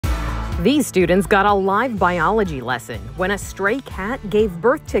These students got a live biology lesson when a stray cat gave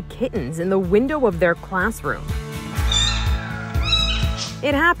birth to kittens in the window of their classroom.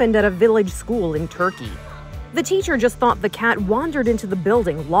 It happened at a village school in Turkey. The teacher just thought the cat wandered into the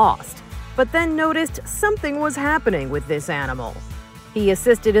building lost, but then noticed something was happening with this animal. He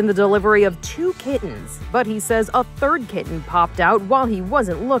assisted in the delivery of 2 kittens, but he says a 3rd kitten popped out while he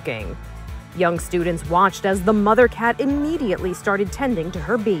wasn't looking. Young students watched as the mother cat immediately started tending to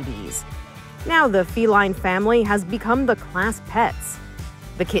her babies. Now the feline family has become the class pets.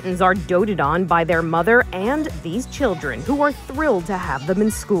 The kittens are doted on by their mother and these children, who are thrilled to have them in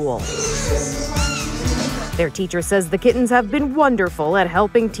school. Their teacher says the kittens have been wonderful at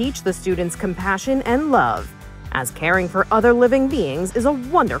helping teach the students compassion and love, as caring for other living beings is a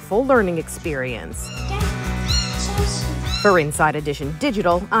wonderful learning experience. For Inside Edition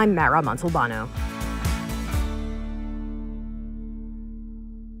Digital, I'm Montalbano.